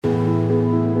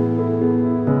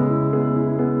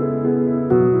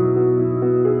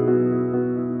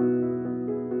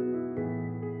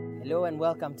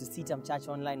welcome to CITAM Church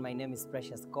Online. My name is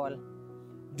Precious Cole.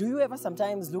 Do you ever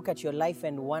sometimes look at your life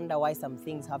and wonder why some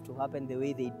things have to happen the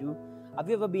way they do? Have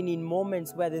you ever been in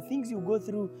moments where the things you go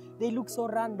through, they look so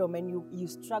random and you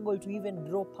struggle to even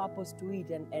draw purpose to it?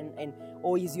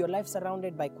 Or is your life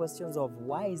surrounded by questions of,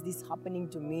 why is this happening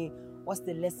to me? What's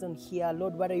the lesson here?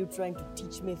 Lord, what are you trying to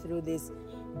teach me through this?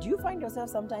 Do you find yourself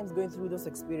sometimes going through those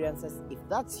experiences? If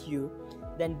that's you,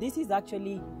 then this is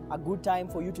actually a good time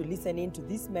for you to listen into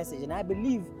this message. And I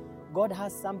believe God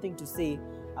has something to say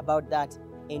about that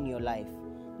in your life.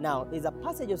 Now, there's a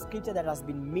passage of scripture that has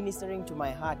been ministering to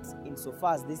my heart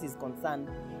insofar as this is concerned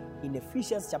in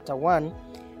Ephesians chapter 1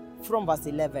 from verse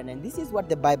 11. And this is what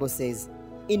the Bible says.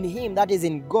 In him, that is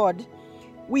in God,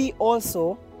 we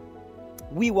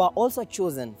were also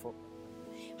chosen for,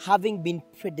 having been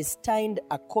predestined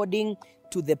according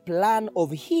to the plan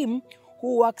of him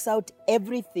who works out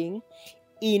everything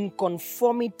in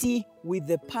conformity with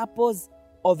the purpose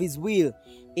of his will,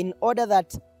 in order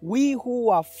that we who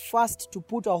were first to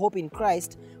put our hope in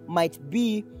Christ might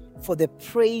be for the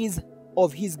praise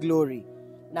of his glory.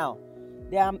 Now,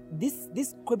 this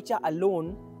scripture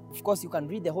alone, of course you can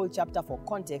read the whole chapter for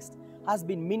context, has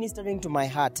been ministering to my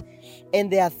heart.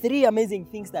 And there are three amazing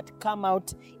things that come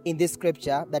out in this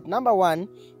scripture. That number one,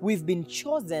 we've been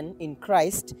chosen in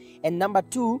Christ. And number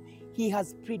two, he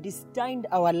has predestined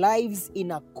our lives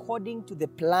in according to the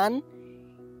plan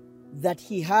that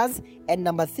he has. And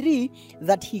number three,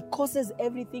 that he causes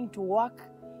everything to work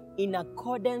in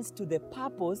accordance to the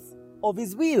purpose of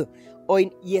his will.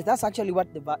 Yes, that's actually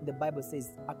what the Bible says,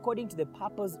 according to the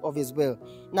purpose of his will.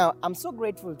 Now, I'm so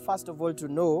grateful, first of all, to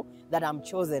know that I'm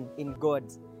chosen in God,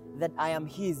 that I am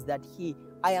his,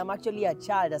 I am actually a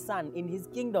child, a son in his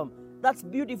kingdom. That's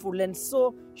beautiful. And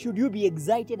so should you be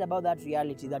excited about that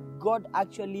reality, that God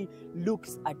actually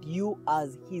looks at you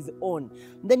as his own.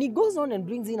 Then he goes on and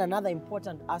brings in another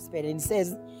important aspect and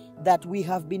says that we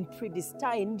have been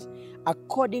predestined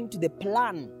according to the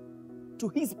plan, to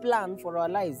his plan for our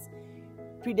lives.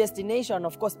 Predestination,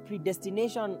 of course,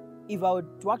 predestination, if I were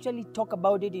to actually talk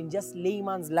about it in just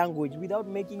layman's language without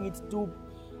making it too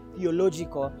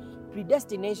theological,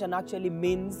 predestination actually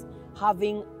means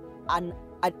having an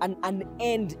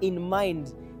end in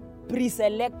mind,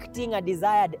 pre-selecting a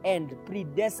desired end,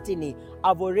 predestiny.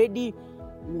 I've already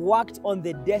worked on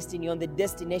the destiny, on the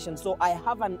destination, so I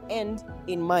have an end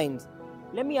in mind.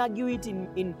 Let me argue it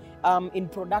in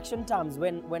production terms.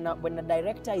 When a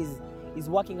director is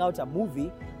working out a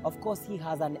movie, of course he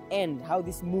has an end, how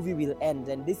this movie will end,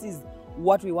 and this is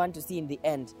what we want to see in the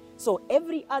end. So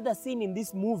every other scene in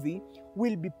this movie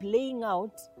will be playing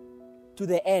out to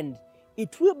the end.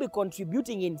 It will be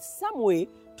contributing in some way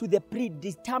to the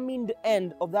predetermined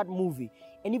end of that movie.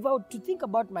 And if I were to think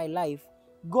about my life,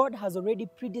 God has already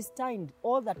predestined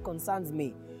all that concerns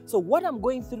me. So what I'm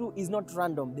going through is not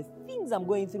random. The things I'm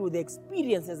going through, the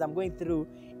experiences I'm going through,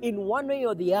 in one way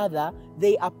or the other,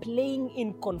 they are playing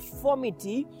in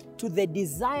conformity to the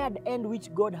desired end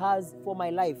which God has for my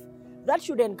life. That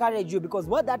should encourage you, because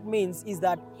what that means is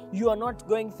that you are not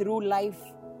going through life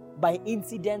by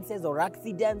incidences or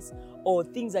accidents, or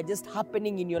things are just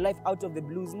happening in your life out of the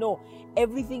blues. No,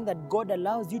 everything that God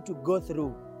allows you to go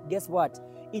through, guess what?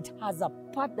 It has a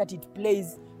part that it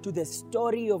plays to the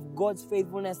story of God's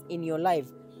faithfulness in your life.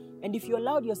 And if you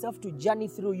allowed yourself to journey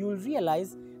through, you'll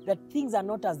realize that things are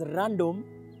not as random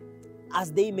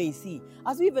as they may see.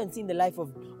 As we even see in the life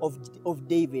of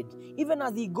David, even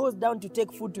as he goes down to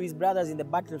take food to his brothers in the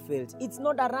battlefield, it's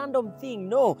not a random thing.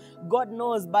 No, God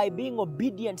knows by being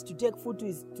obedient to take food to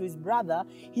his brother,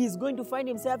 he is going to find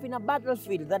himself in a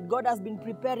battlefield that God has been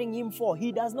preparing him for.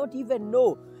 He does not even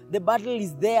know the battle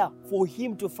is there for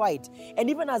him to fight. And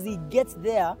even as he gets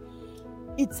there,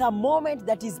 it's a moment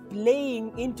that is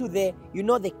playing into the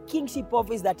kingship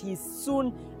office that he's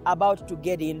soon about to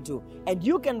get into. And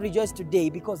you can rejoice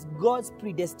today, because God's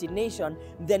predestination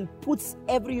then puts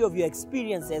every of your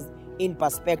experiences in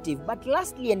perspective. But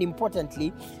lastly and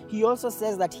importantly, he also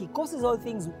says that he causes all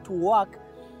things to work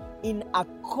in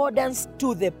accordance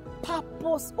to the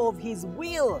purpose of his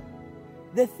will.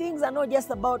 The things are not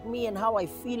just about me and how I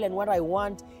feel and what I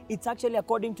want. It's actually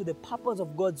according to the purpose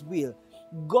of God's will.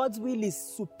 God's will is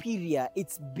superior,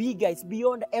 it's bigger, it's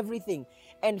beyond everything.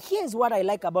 And here's what I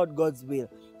like about God's will.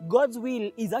 God's will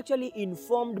is actually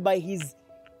informed by his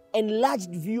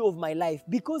enlarged view of my life.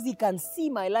 Because he can see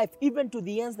my life even to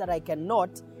the ends that I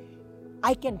cannot,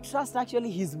 I can trust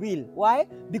actually his will. Why?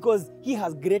 Because he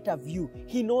has greater view.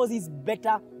 He knows he's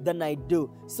better than I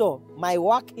do. So my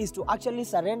work is to actually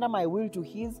surrender my will to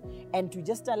his and to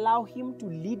just allow him to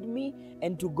lead me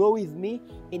and to go with me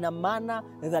in a manner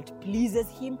that pleases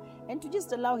him, and to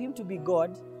just allow him to be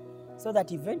God. so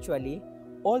that eventually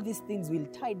all these things will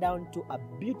tie down to a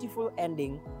beautiful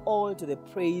ending, all to the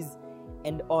praise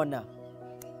and honor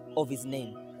of His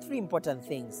name. 3 important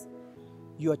things.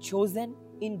 You are chosen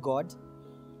in God.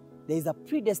 There is a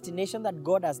predestination that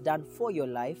God has done for your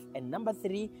life. And number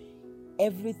 3,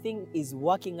 everything is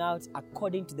working out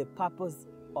according to the purpose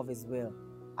of His will.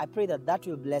 I pray that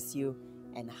will bless you,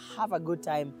 and have a good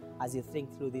time as you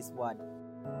think through this word.